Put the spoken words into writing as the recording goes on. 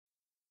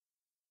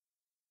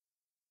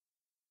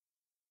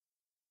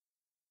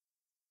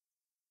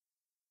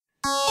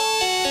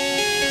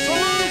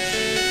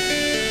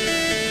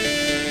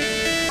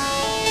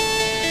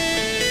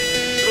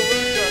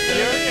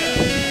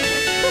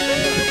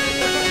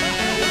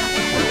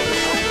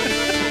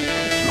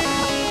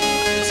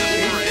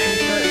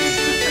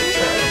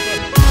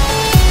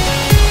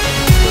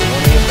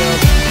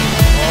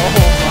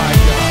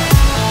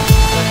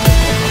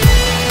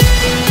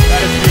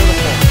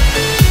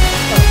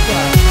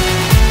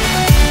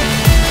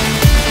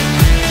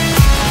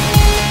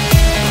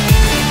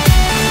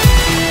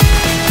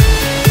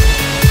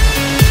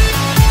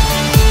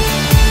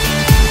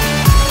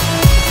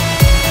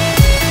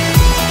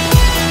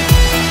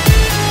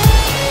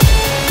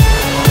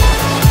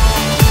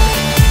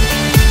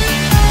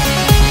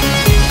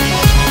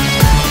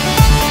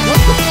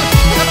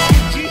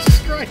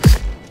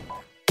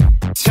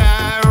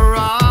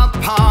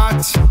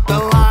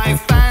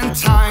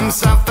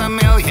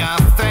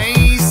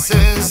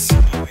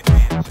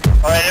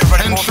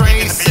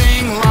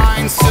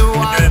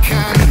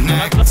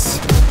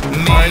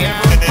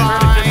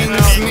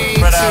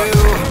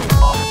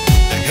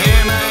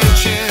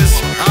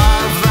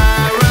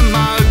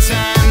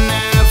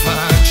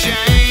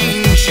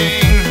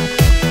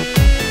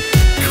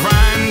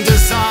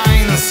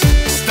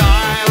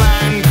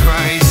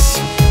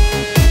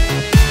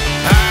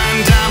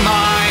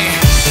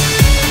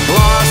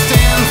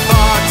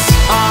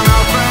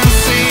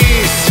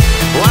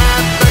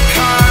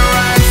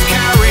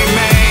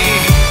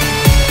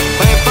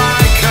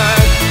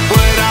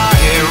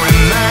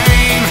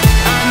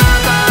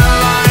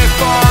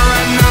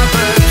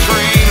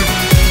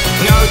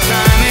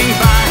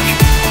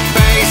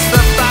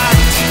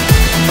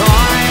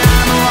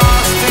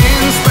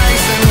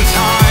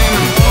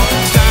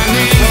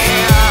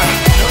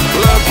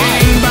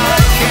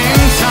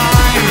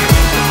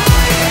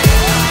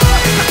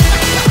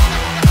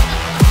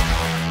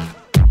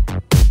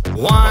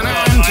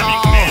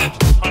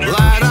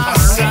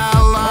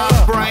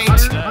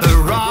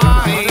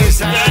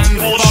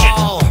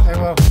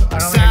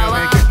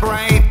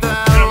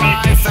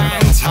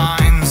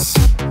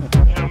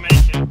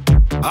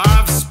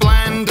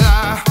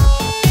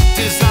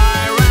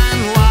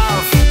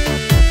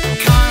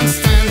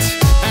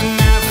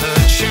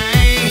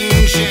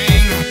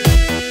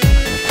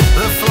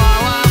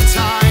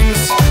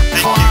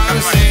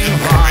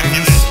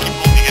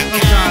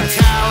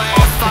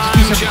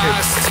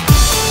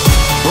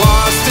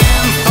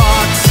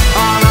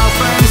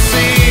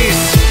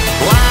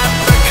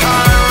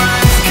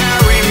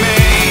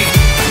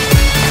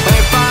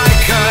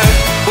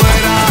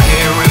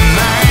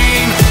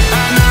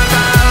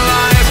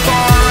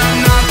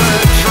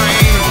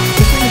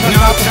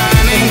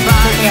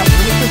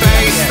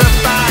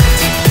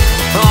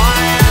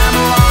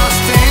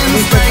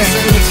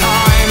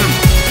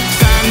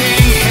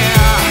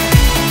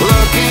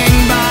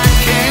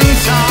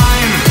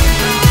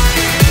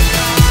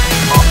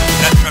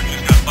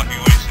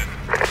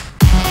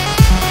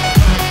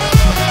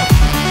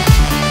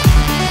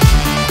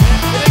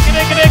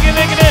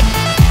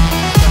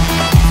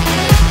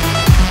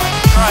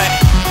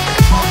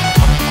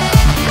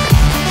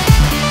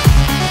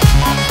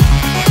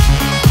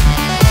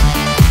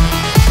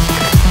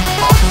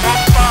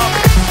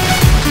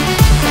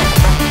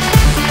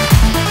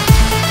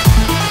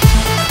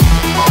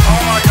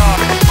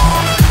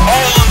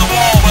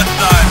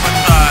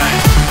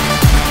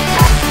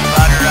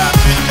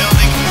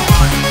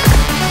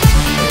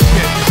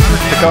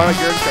Taconic,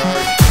 you're in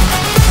charge.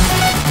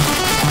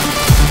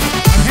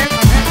 I'm hit.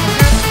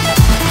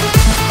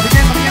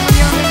 Again.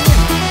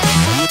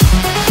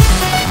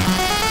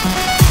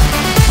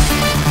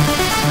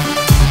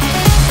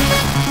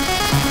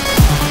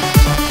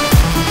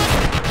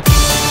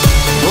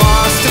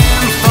 Lost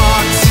in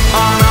thoughts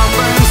on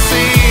open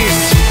seas.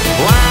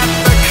 Let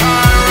the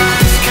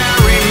currents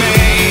carry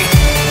me.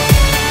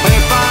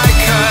 If I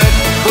could,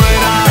 would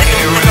I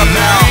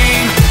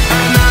remain?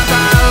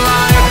 Another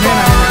life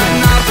or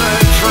another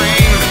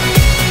dream.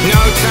 No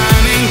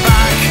turning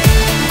back,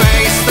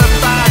 face the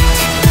fact.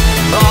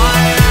 I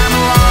am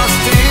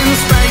lost in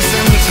space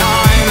and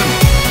time.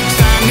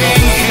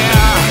 Standing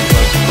here,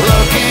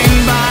 looking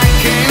back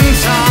in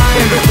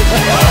time.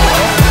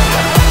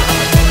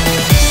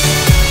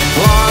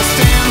 Lost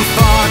in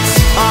thoughts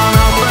on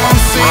open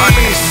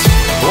seas.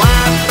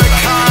 Let the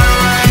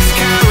currents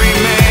carry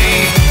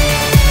me.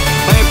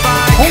 If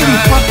I Holy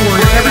fuck, could,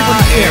 Warrior, would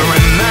everybody's I here.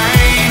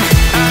 remain?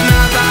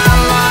 Another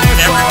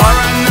life or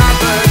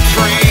another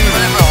dream.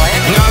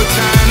 No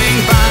turning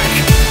back,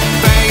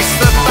 face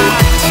the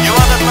fact.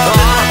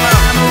 I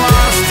am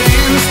lost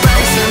in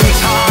space and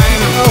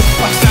time.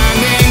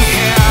 Standing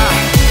here,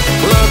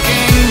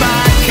 looking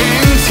back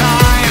in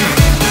time.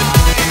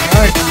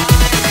 Alright.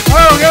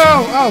 Oh no!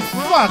 Oh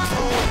fuck!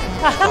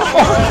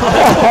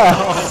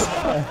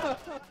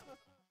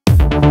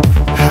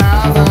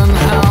 Heaven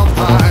help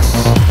us.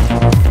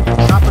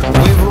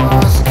 We've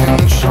lost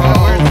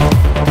control.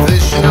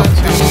 This should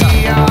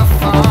be our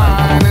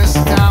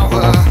finest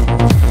hour,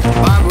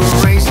 but we're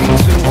racing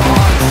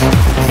towards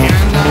the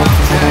end of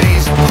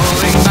days,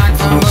 pulling back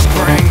from the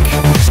brink.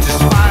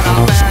 Despite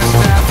our best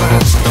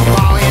efforts, the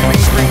volume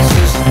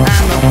increases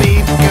and the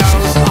beat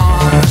goes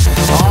on.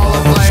 All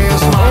the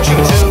players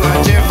marching to a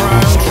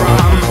different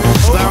drum.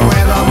 The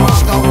rhythm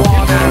of the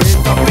waters,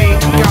 the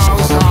beat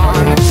goes on.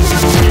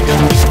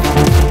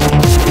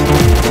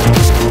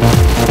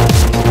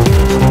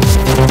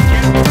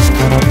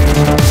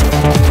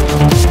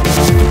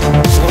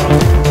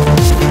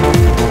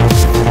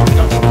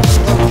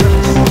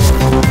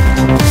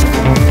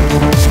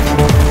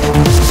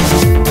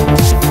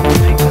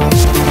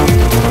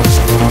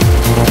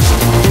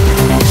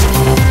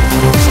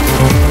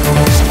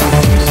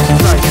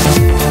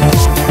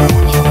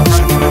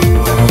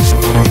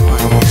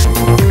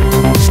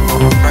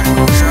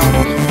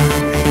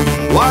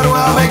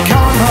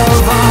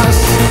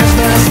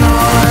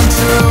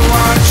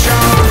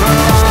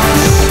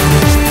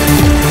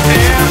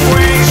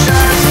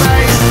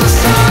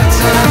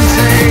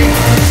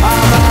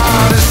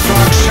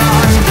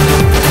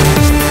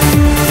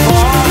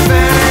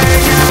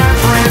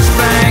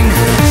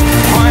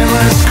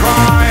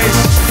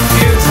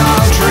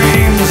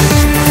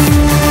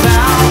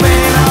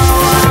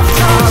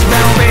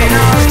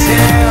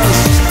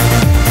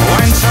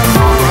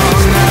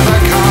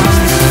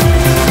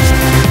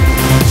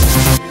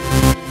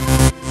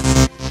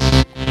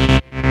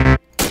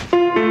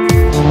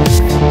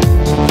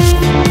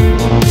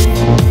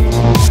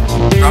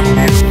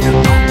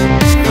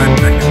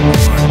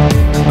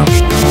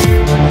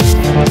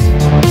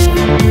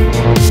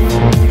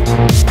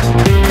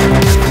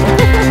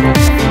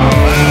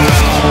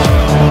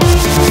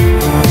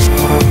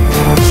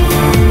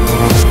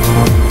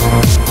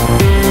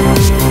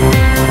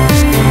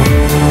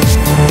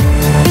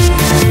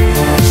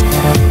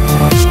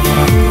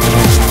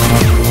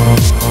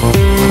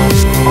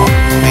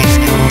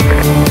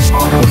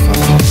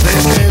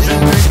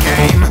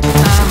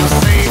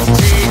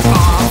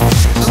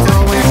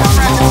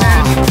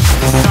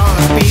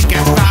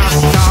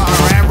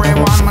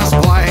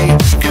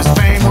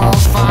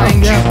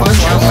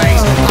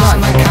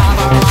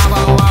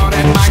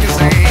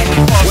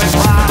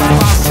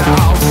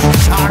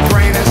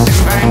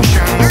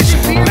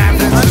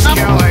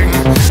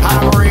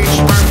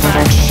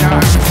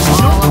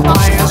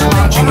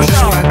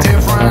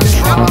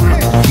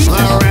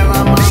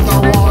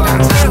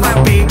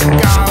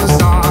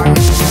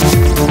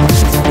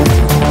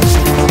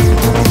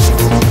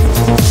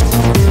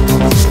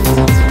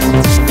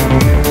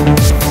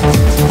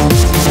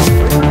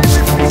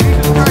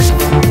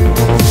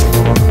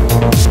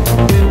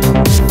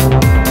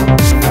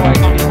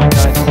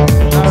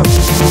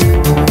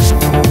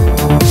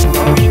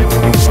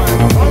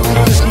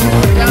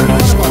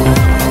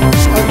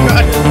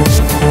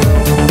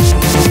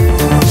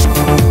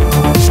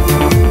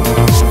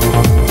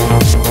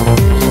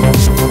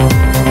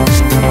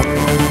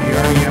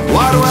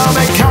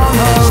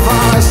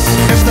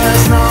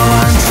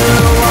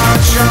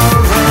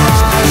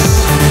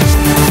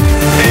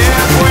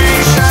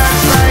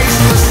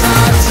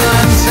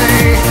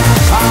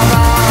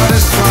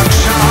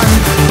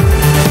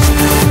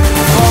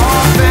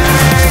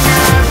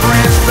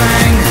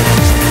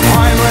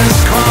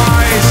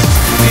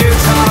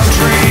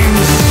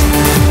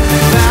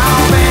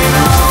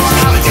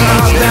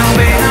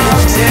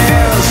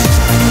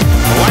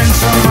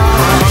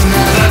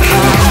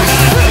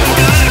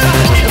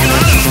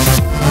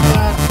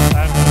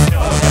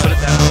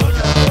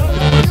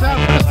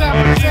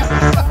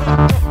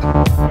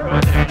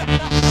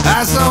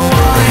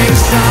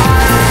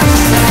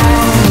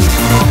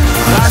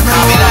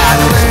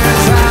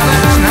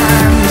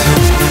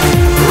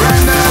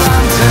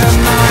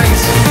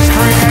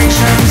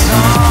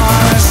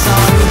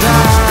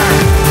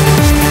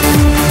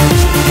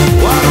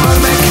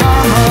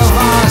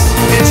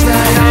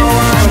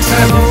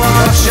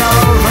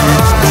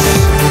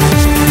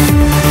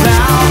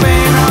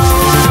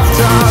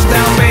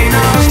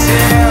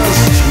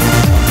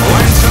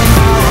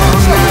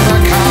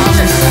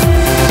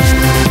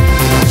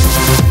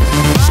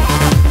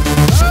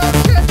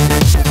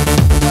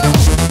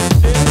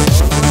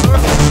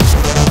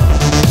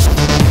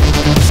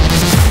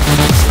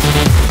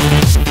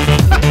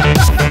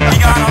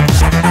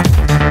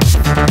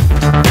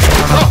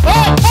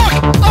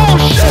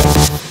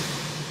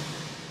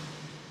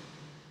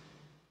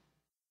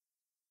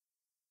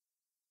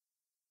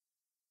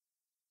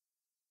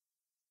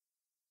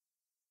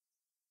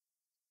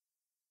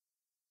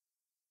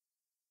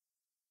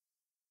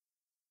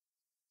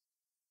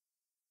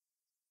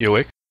 You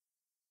awake?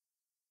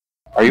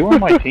 Are you on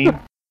my team?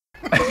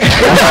 Turn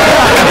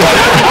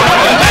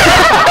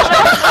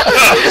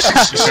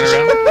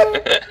around.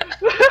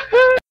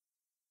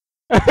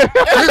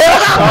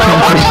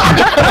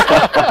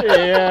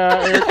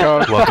 Yeah, here it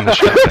goes. Welcome to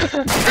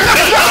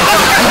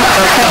ShackTac.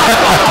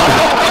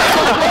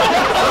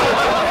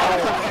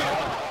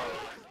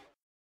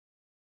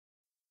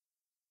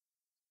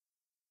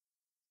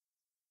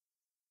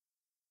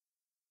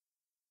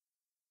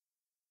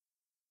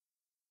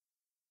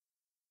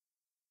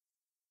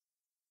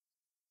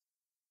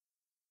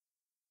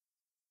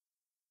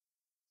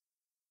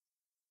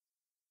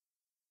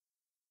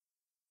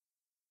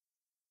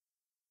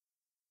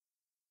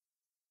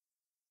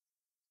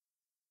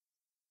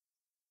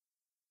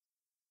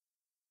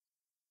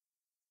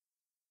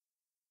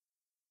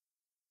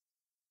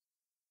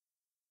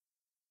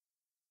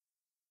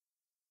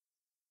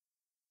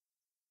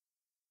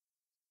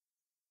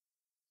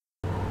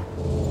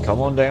 Come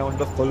on down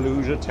to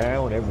Fallujah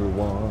Town,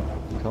 everyone.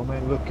 Come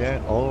and look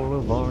at all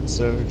of our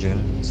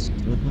insurgents.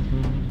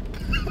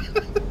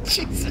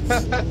 Jesus.